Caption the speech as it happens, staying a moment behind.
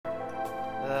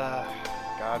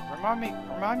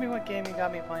Remind me what game you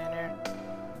got me playing here.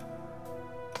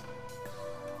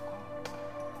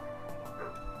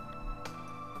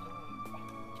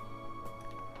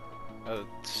 A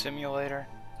simulator?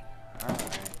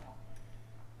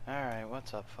 Alright,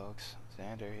 what's up folks?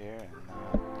 Zander here, and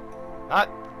not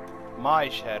my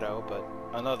shadow, but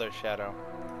another shadow.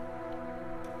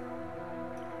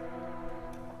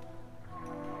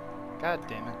 God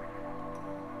damn it.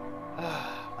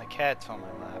 My cat's on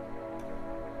my lap.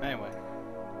 Anyway.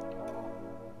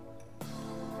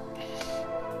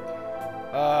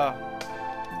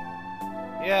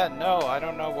 Yeah, no, I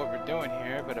don't know what we're doing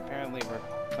here, but apparently we're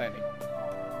planning.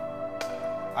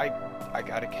 I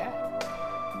got a cat.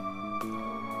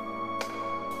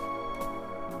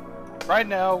 Right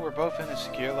now, we're both in a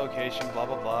secure location, blah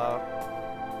blah blah.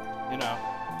 You know.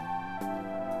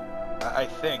 I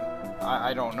think.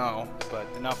 I don't know, but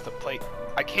enough to play.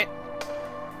 I can't.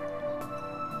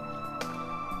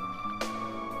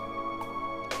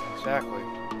 Exactly.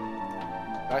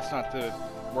 That's not to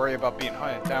worry about being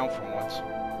hunted down for once.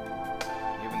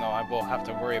 Even though I will have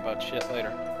to worry about shit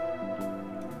later.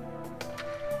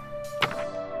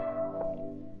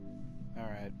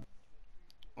 Alright.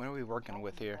 What are we working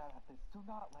with here?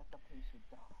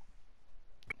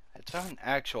 It's not an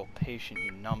actual patient,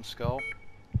 you numbskull.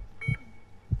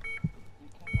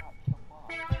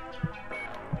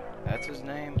 That's his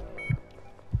name?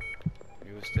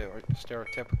 He was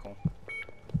stereotypical.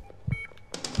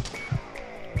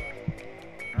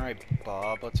 Alright,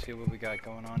 Bob, let's see what we got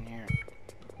going on here.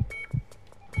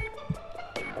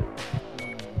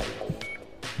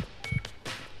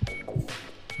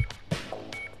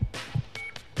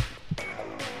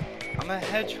 I'm a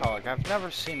hedgehog. I've never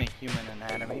seen a human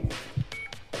anatomy.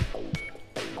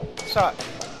 Besides,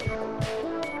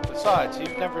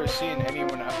 you've never seen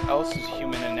anyone else's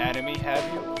human anatomy, have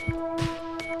you?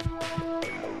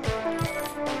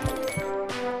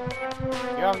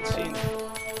 You haven't seen...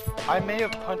 I may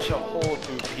have punched a hole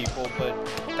through people, but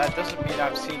that doesn't mean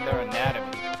I've seen their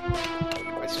anatomy.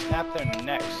 I snapped their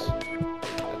necks.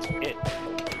 That's it.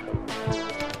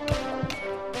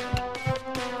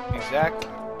 Exactly.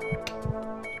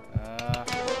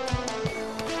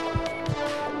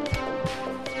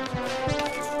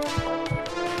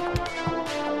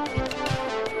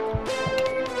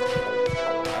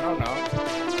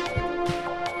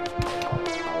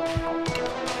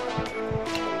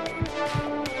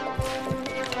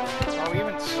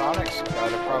 Sonic's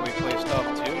gotta probably play stuff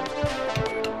too.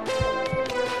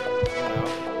 You know.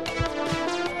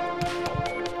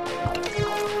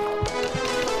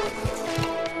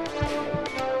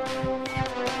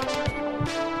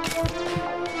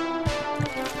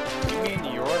 You mean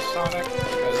your Sonic?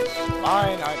 Because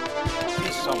mine,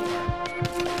 he's somewhere.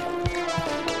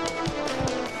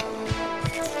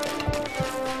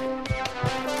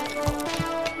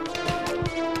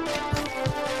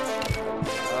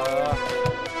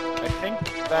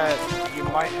 That you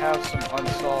might have some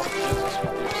unsolved business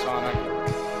with your Sonic.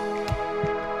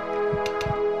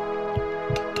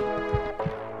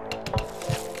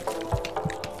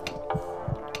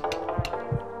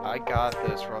 I got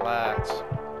this, relax.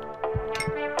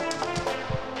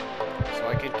 So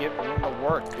I could get room to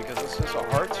work, because this is a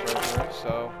heart surgery,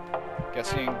 so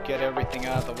guess you can get everything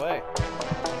out of the way.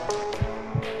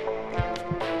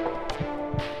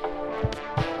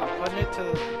 I'm putting it to,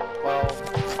 well...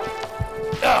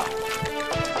 Ugh.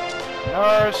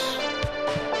 Nurse!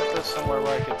 Put this somewhere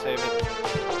where I could save it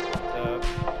to,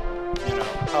 you know,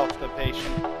 help the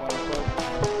patient, quote unquote.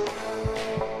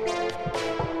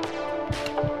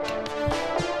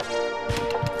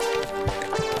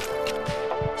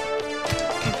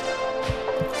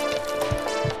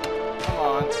 Come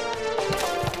on.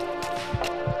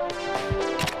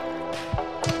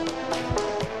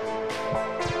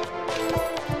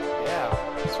 Yeah,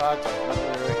 besides, I've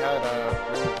never really had a...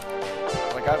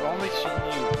 Like, I've only seen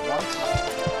you once,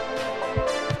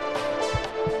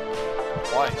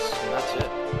 twice, and that's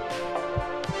it.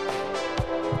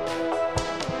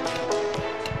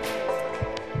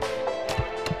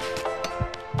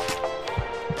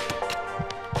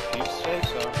 You say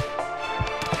so.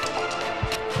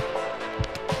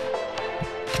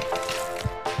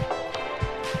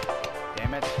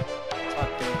 Damn it, it's not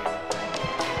doing anything.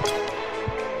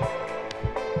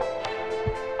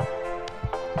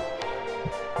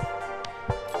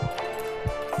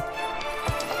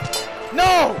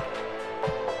 No!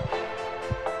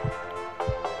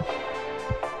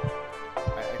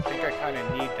 I think I kind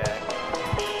of need that.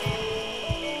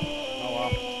 Oh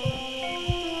well.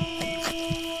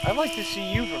 I'd like to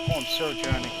see you perform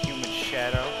surgery on a human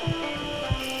shadow.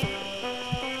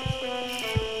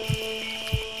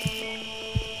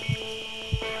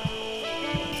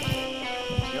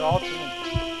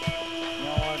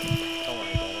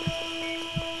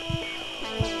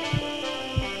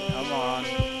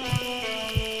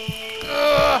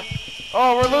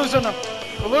 Oh, we're losing him.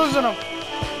 We're losing him.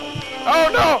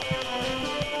 Oh, no.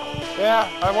 Yeah,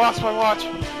 I lost my watch.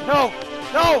 No.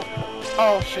 No.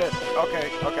 Oh, shit.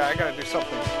 Okay, okay, I gotta do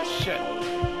something. Shit.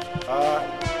 Oh.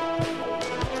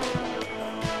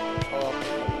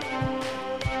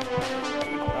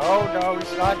 Oh, no,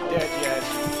 he's not dead yet.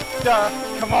 Duh,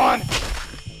 come on.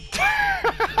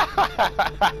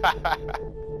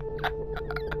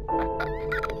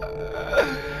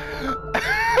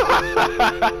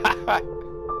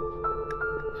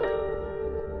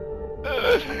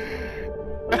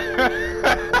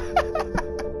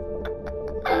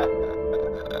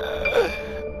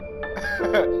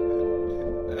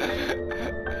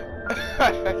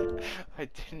 I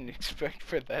didn't expect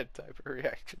for that type of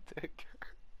reaction to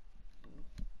occur.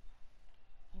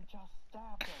 You just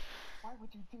stabbed her. Why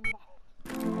would you do that?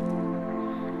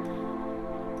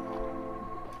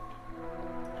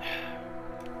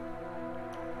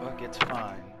 Look, it's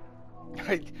fine.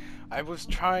 I was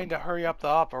trying to hurry up the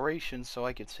operation so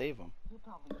I could save him. You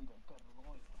probably need a good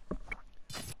lawyer.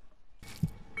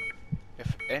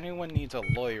 If anyone needs a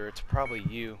lawyer, it's probably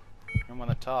you. I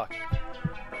want to talk.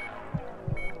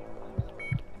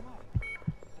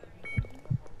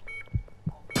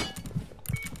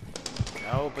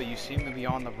 No, but you seem to be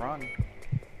on the run.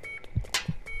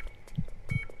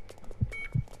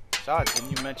 Zod,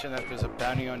 didn't you mention that there's a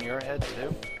bounty on your head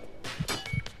too?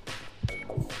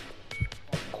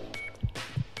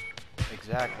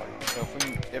 Exactly. So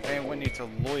if anyone needs a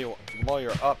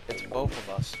lawyer up, it's both of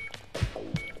us.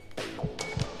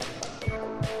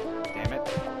 Damn it.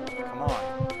 Come on.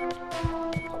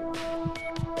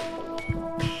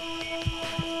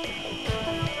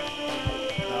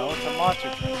 No, it's a monster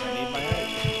drink. I need my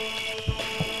energy.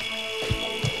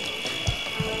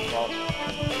 Well,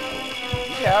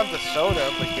 you can have the soda,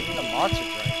 but give me the monster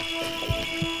drink.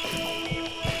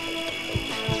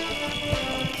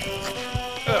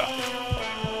 Ugh.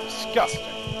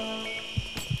 Disgusting.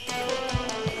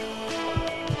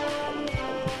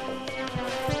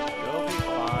 You'll be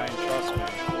fine, trust me.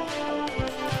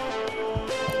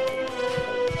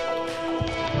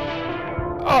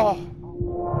 Oh!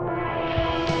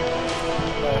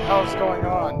 What the hell's going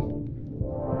on?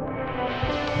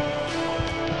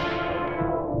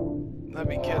 Let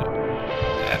me get it.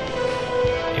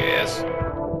 Yes.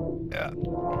 Yeah.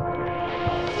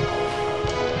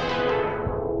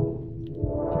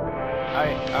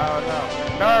 Oh no.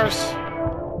 Nurse!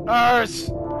 Nurse!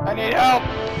 I need help!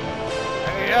 I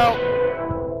need help!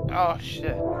 Oh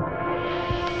shit.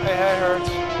 My head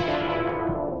hurts.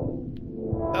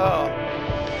 Oh.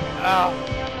 Ow.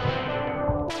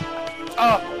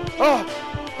 Oh. Oh.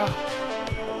 Oh.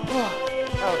 Oh.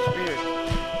 That was weird.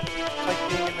 It's like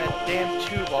being in that damn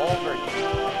tube all over again.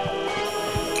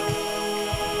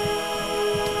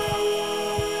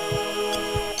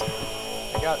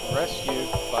 I got rescued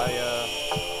by,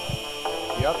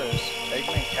 the others.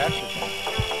 Eggman captured them.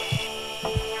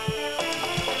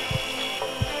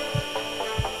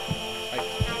 I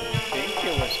think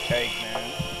it was Eggman.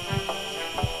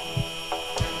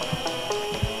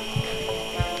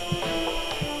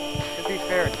 To be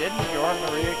fair, didn't your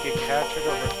Maria get captured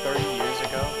over 30 years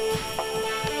ago?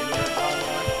 In your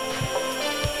timeline?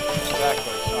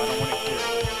 Exactly, so I don't want to hear it.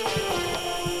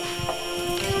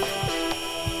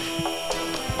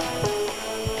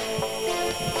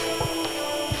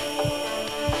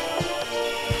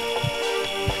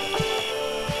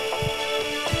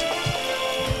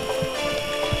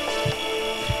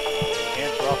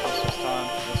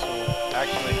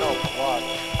 Actually help a lot.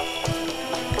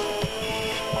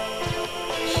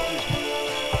 Excuse me.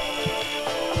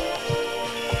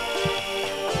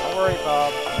 Don't worry,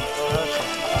 Bob. I'm a professional.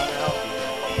 I'm trying to help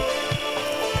you.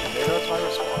 And there goes my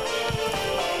wristwatch.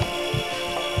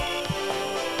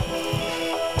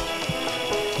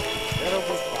 It'll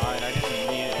be fine. I didn't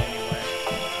need it anyway.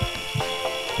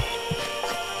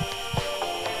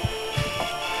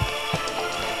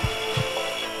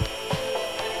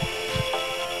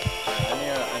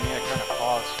 I need to kind of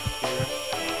pause here,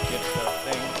 get the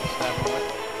thing to snap with.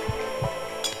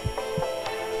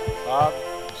 Bob,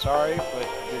 sorry, but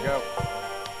you go.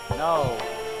 No,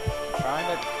 I'm trying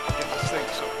to get this thing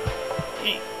so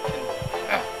he can.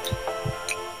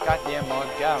 Goddamn mug,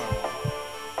 got him.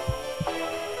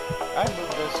 I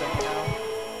move this anyhow.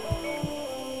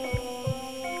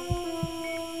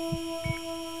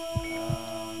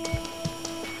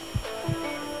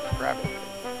 Grab it.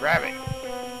 Grab it.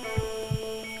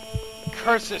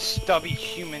 Curse this stubby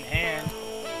human hand.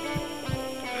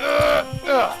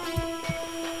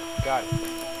 Got it.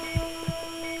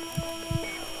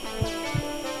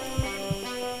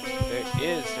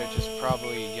 They're just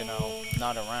probably, you know,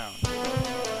 not around.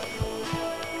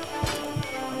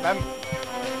 Remember,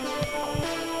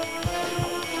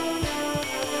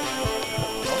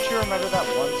 don't you remember that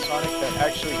one Sonic that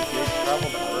actually did travel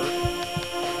to Earth?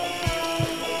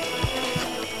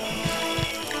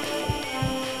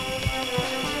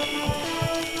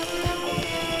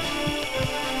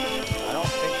 I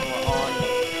don't think we're on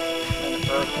an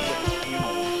Earth with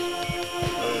humans.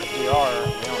 Or if we are,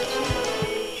 we don't see them.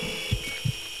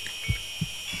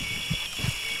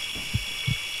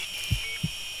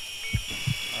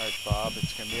 Alright, Bob,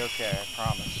 it's gonna be okay, I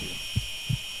promise you.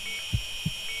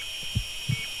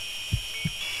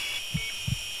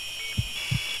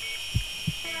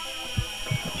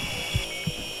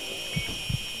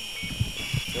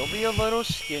 He'll be a little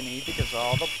skinny because of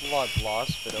all the blood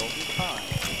loss, but it'll be fine.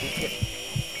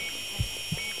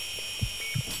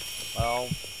 Well,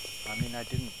 I mean, I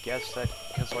didn't guess that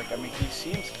because, like, I mean, he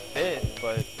seems fit,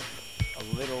 but a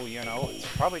little, you know, it's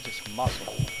probably just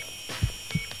muscle.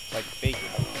 Like bacon.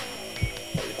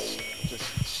 It's just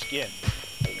skin.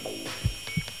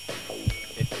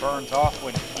 It burns off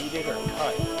when heated or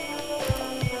cut.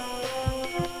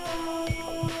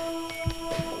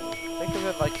 Think of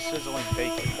it like sizzling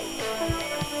bacon.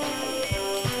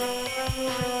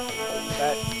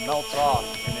 That melts off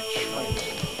and it shrinks.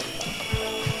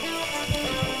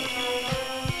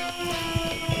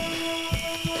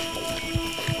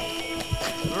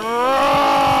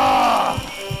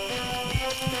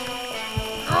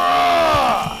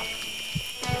 Oh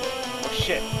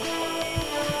shit.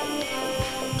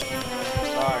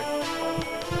 Sorry.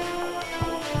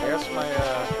 I guess my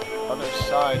other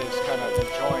side is kind of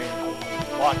enjoying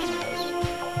watching this.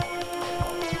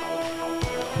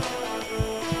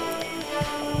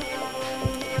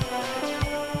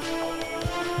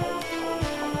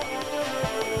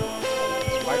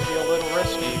 This might be a little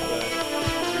risky, but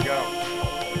here we go.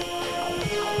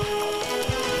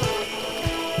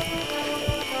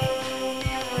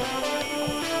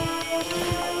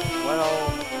 Well,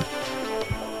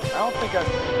 I don't think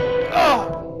I've... Oh!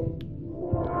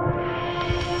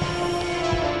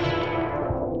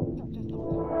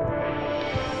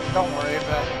 Don't worry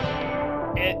about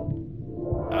it.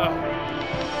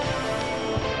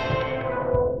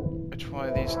 Which one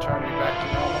of these turned me back to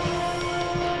normal?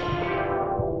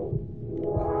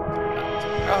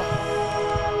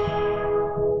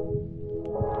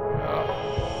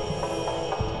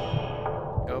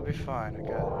 It'll be fine. I got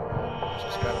it.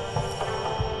 Just gotta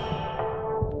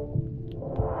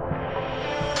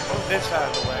move this out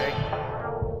of the way.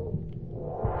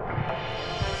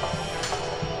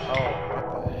 Oh,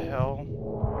 what the hell?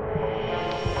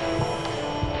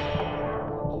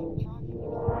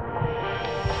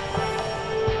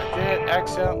 I did it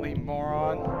accidentally,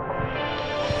 moron.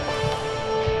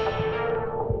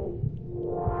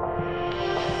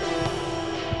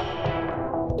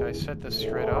 Did I set this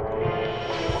straight up?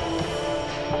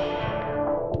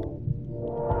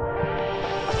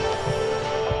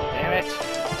 Damn it.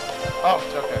 Oh,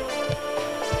 it's okay.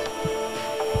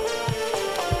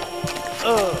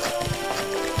 Ugh.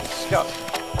 Disgusting.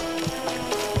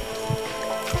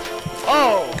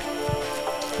 Oh!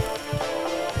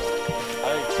 I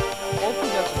hope he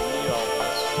doesn't need all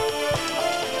this.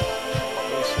 At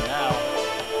least now.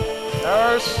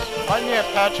 Nurse! Might need to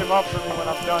patch him up for me when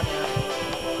I'm done here.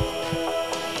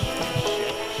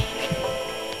 Shit.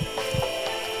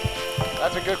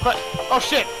 That's a good question. Oh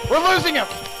shit! We're losing him!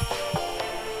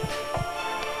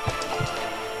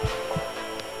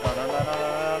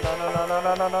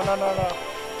 No.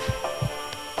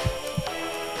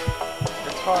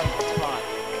 It's fine.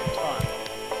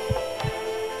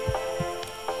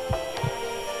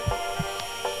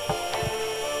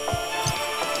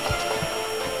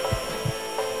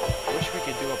 I wish we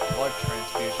could do a blood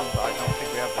transfusion, but I don't think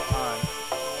we have the time.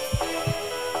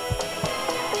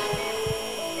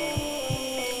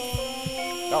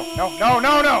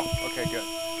 No. Okay, good.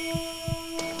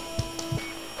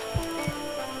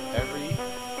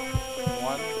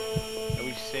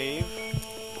 Save.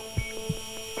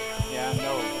 Yeah,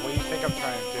 no. What do you think I'm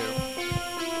trying to do?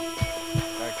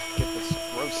 Gotta get this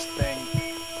gross thing.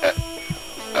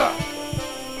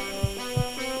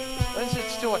 What is it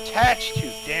still attached to?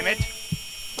 Damn it!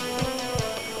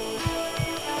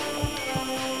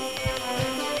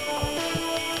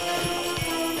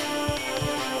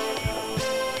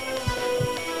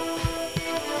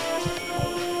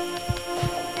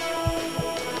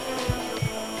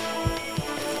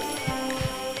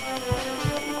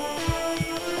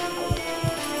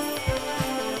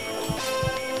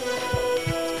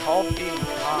 Being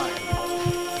kind.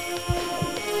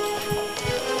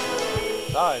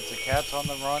 Besides, the cat's on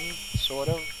the run, sort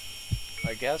of.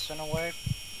 I guess, in a way.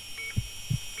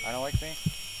 I don't like me.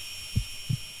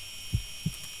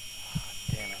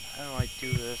 Damn it, how do I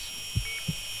do this?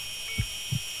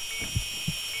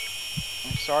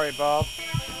 I'm sorry, Bob.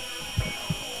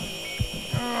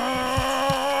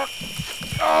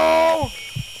 Oh!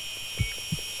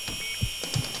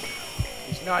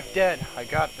 He's not dead. I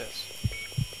got this.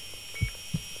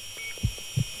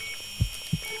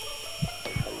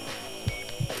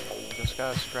 Just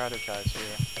gotta strategize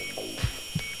here.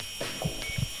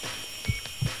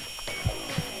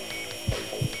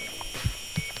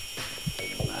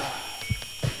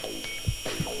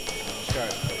 Let's try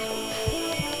it.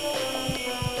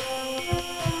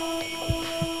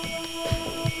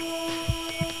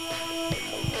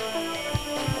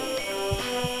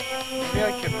 Maybe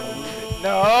I can move it.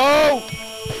 No!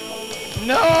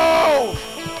 No!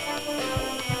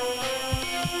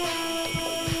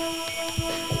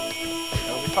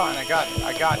 It'll be fine. I got it.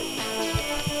 I got it.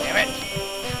 Damn it!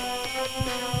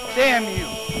 Damn you!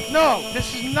 No!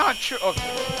 This is not true. Okay.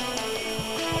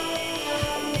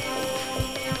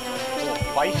 A little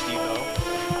feisty though.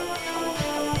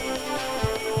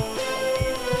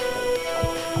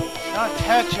 It's not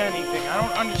attached to anything. I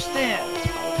don't understand.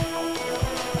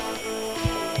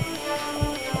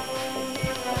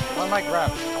 Why am I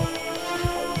grabbing?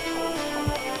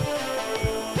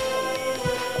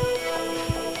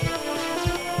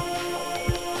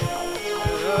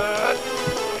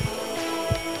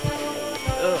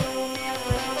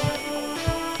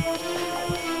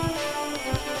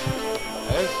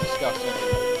 That is disgusting.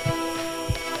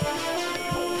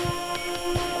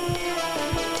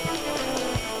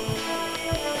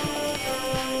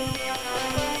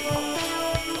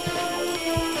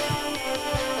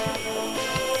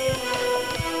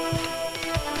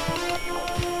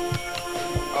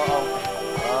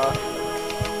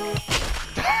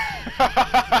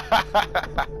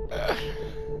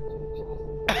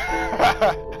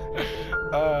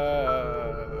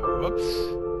 Whoops.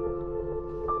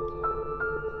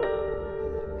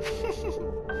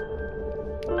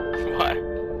 What?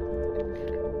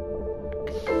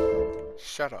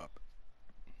 Shut up.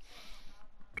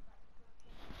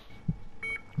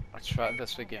 Let's try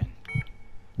this again.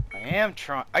 I am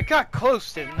trying. I got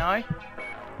close, didn't I?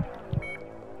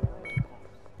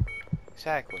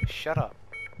 Exactly. Shut up.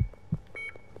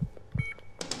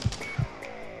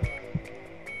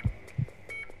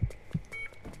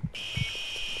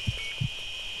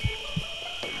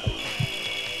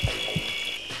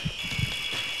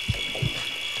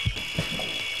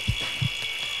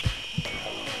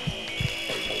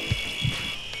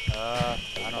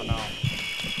 I don't know.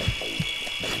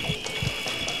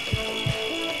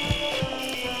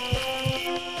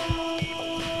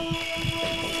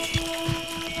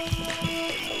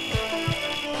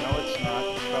 No, it's not.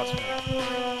 Trust me.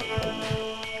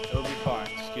 It'll be fine.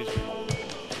 Excuse me.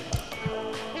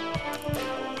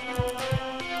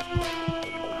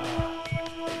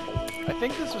 I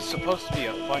think this was supposed to be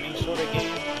a funny sort of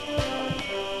game.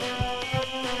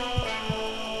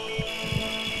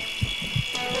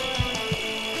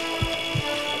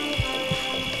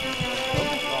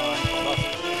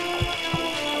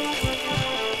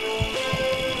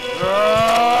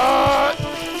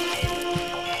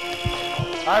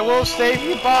 I will save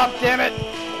you, Bob, damn it!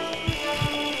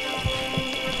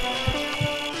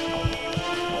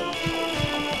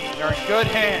 You're in good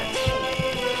hands.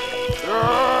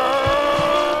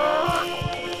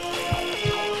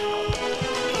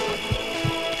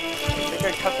 I think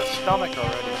I cut the stomach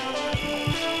already.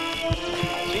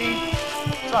 See?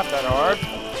 It's not that hard.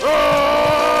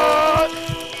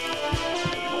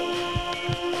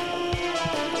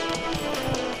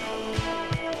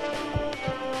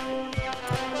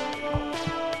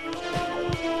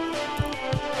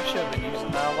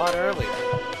 A lot earlier. It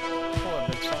would have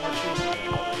been so much easier.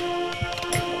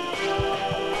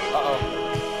 Uh-oh.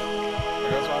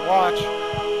 There goes my watch.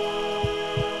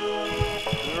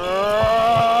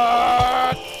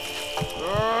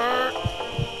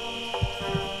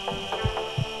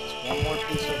 Just one more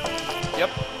piece of...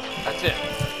 Yep, that's it.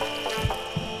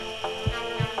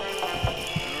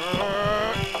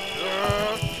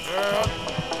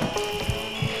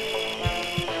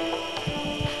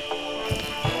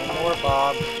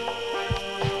 Bob.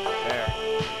 There.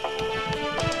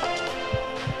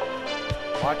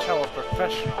 Watch how a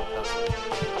professional does it.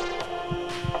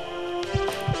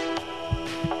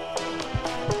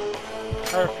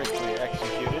 Perfectly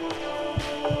executed.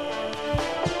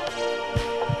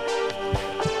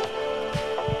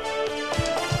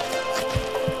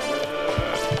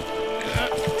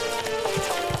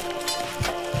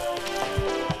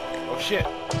 Oh shit.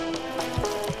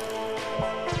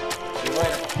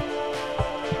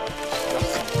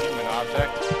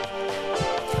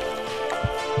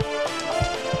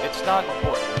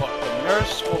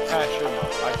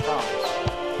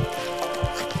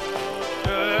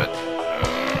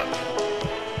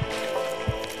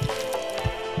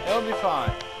 It'll be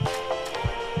fine.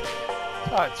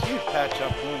 Oh, it's you've patched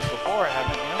up wounds before,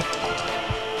 haven't you?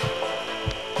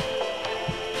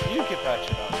 You can patch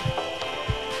it up.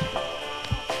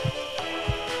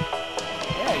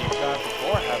 Yeah, you've done it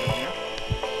before, haven't you?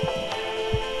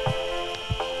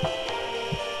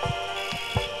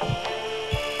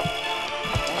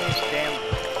 Only this damn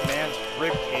man's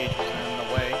rib cage was in the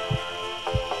way.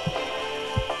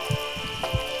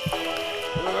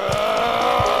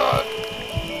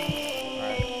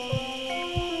 Alright.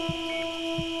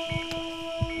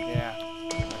 Yeah,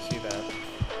 I see that.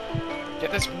 Get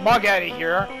this mug out of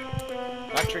here!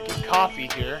 Not drinking coffee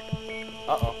here.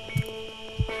 Uh-oh.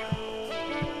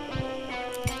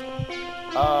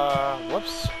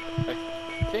 Whoops. I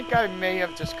think I may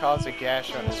have just caused a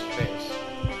gash on his face.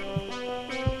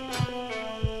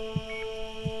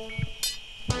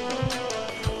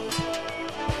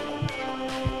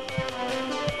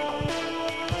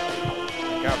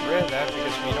 I got rid of that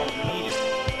because we don't need it.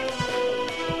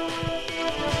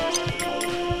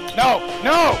 No!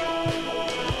 No!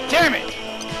 Damn it!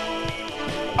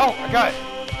 Oh, I got it.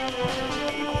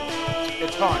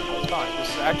 It's fine. It's fine. This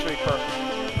is actually perfect.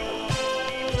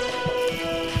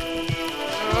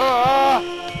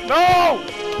 No!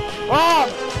 Bob!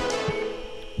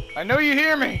 I know you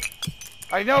hear me.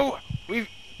 I know we've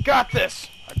got this.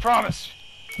 I promise.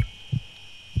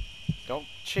 Don't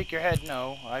shake your head.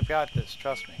 No, I've got this.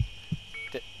 Trust me.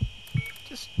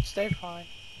 Just stay fine.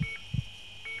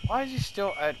 Why is he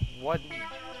still at one?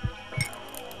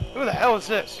 Who the hell is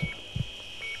this?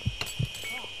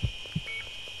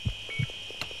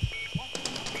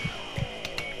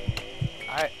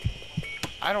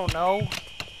 I don't know.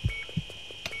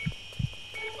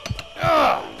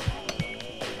 Ugh!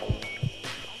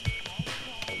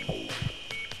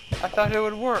 I thought it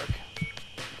would work.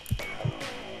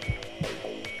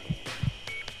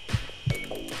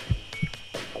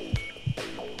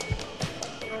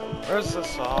 Where's the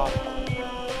saw?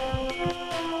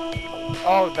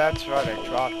 Oh, that's right, I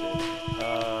dropped it.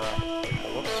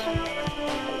 Whoops.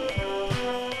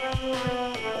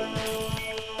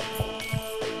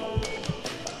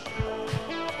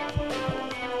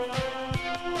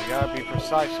 You gotta be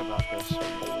precise about this.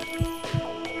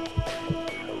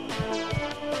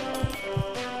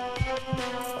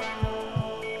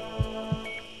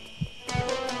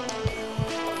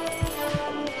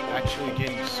 Actually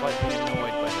getting slightly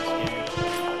annoyed by this game.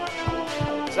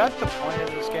 Is that the point of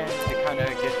this game? To kind of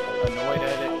get annoyed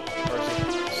at it? Or is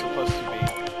it supposed to be...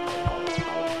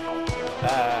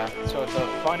 so it's a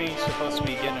funny, supposed to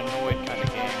be getting annoyed kind of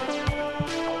game.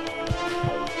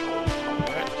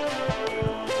 Alright.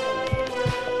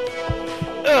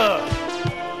 Ugh!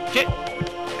 Get...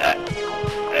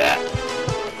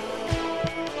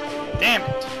 Damn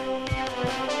it!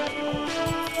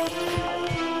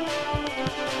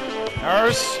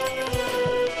 Nurse!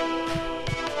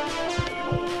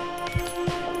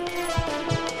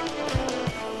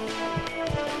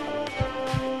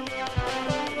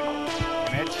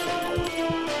 Damn it.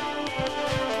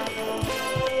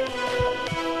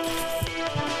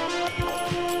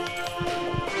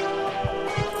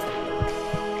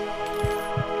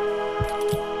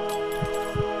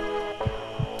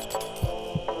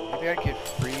 Maybe I could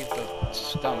free the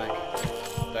stomach.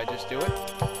 Did I just do it?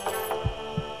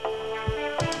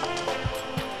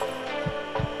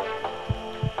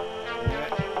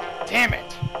 Damn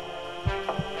it!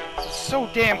 This is so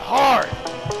damn hard!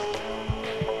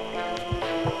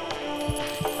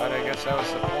 But I guess that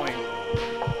was the point.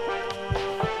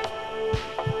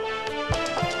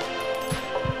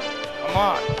 Come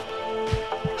on!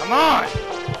 Come on!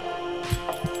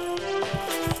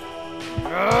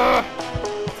 Ugh.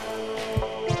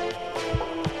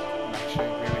 I'm actually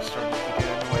really starting to get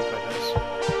annoyed by this.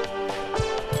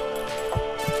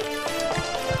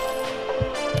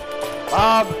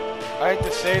 Bob! I hate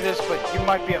to say this, but you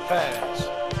might be a fat ass.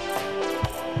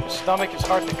 Your stomach is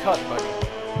hard to cut, buddy.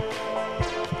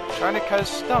 I'm trying to cut his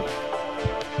stomach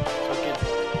so he can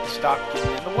stop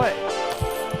getting in the way.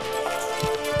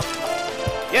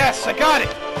 Yes, I got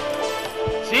it!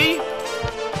 See?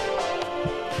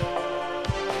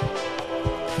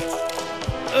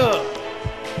 Ugh!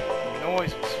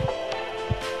 Noises.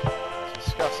 It's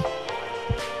disgusting.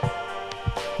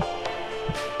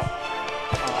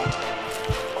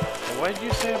 What did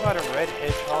you say about a red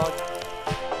hedgehog?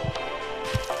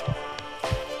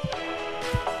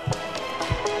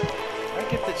 Can I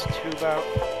get this tube out?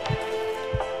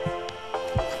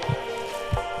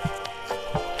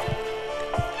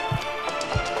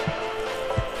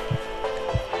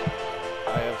 I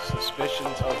have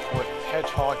suspicions of what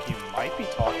hedgehog you might be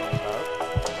talking about.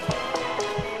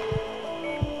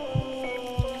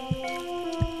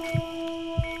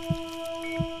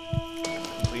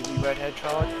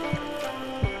 hedgehog.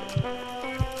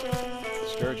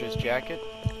 Sturge's jacket.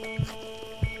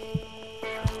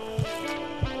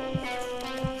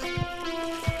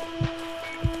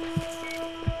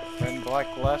 Red and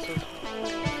black glasses.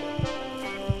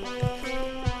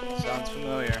 Sounds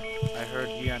familiar. I heard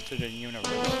he entered the universe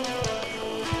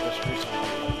just recently.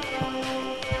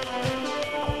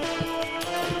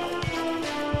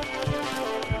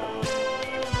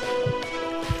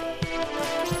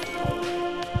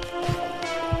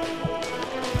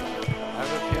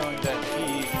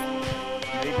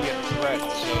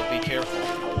 So be careful.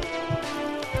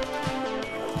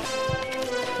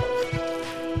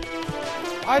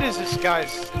 Why does this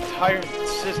guy's entire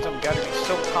system gotta be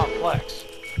so complex?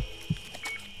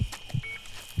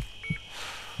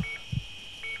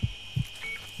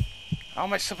 How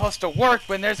am I supposed to work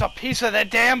when there's a piece of the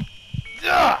damn...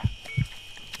 Ugh!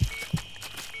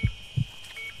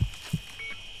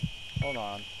 Hold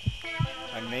on.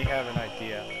 I may have an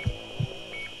idea.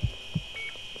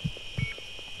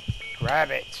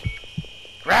 Grab it!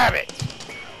 Grab it!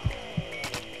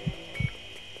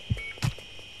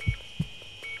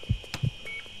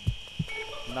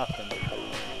 Nothing.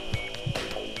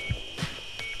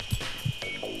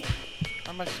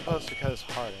 How am I supposed to cut his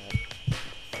heart at?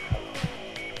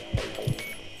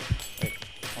 Wait,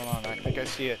 hold on, I think I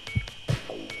see it.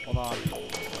 Hold on.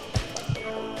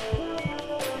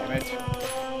 Damn it.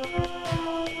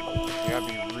 You gotta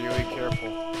be really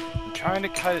careful. I'm trying to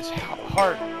cut his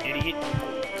heart, idiot,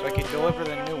 so I can deliver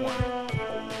the new one.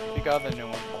 Pick out the new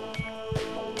one.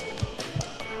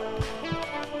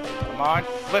 Come on,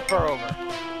 flip her over.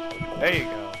 There you go.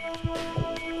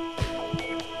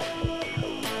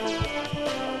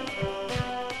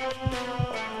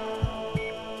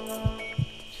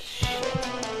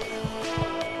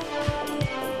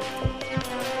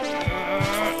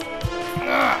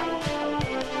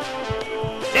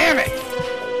 Damn it!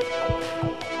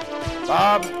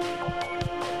 Bob!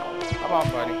 Come on,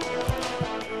 buddy.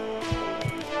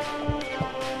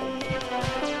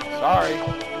 Sorry.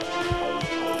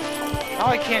 Now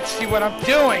I can't see what I'm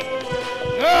doing!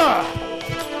 Ugh!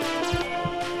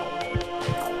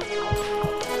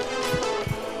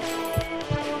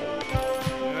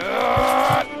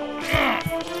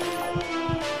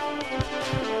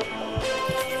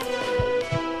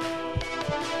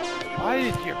 Why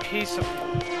did your piece of...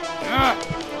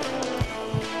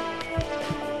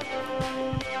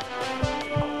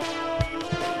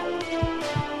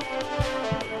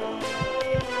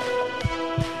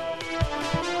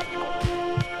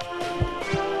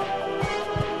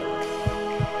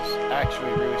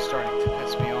 Actually really starting to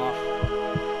piss me off.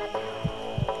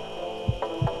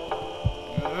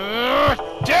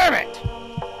 Damn it!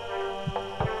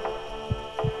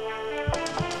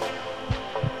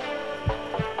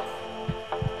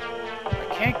 I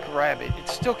can't grab it.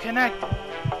 It's still connected.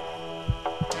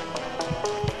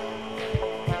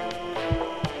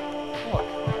 Look.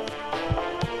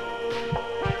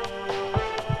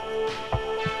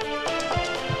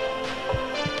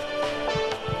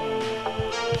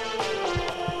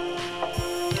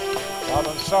 Bob,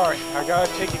 I'm sorry. I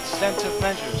gotta take extensive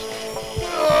measures.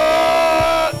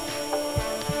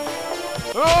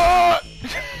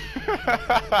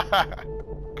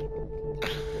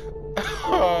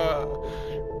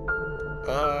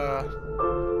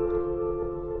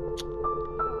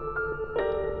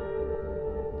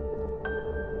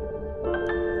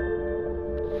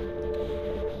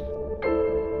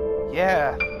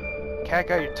 Yeah, cat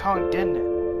got your tongue, didn't it,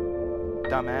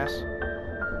 dumbass?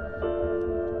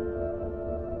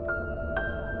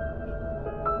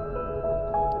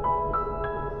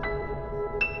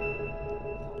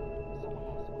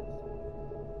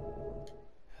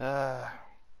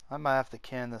 I might have to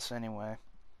can this anyway.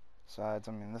 Besides,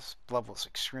 I mean, this level is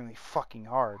extremely fucking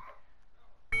hard.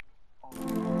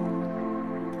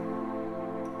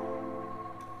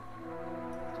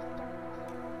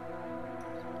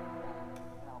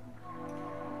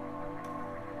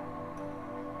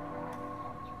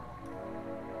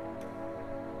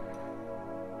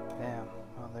 Damn,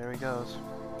 well, there he goes.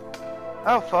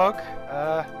 Oh, folk,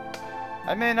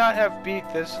 I may not have beat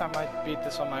this, I might beat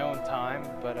this on my own time,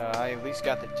 but I at least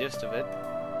got the gist of it.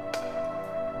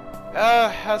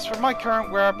 As for my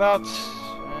current whereabouts,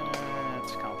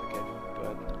 it's complicated,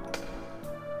 but,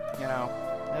 you know,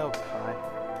 it'll be fine.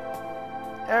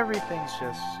 Everything's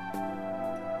just,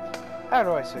 how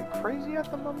do I say, crazy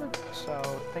at the moment, so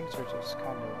things are just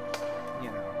kind of, you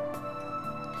know,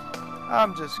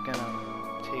 I'm just gonna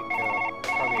take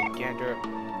probably a gander.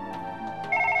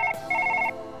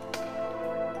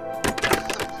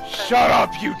 Shut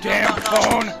up, you damn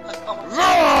phone!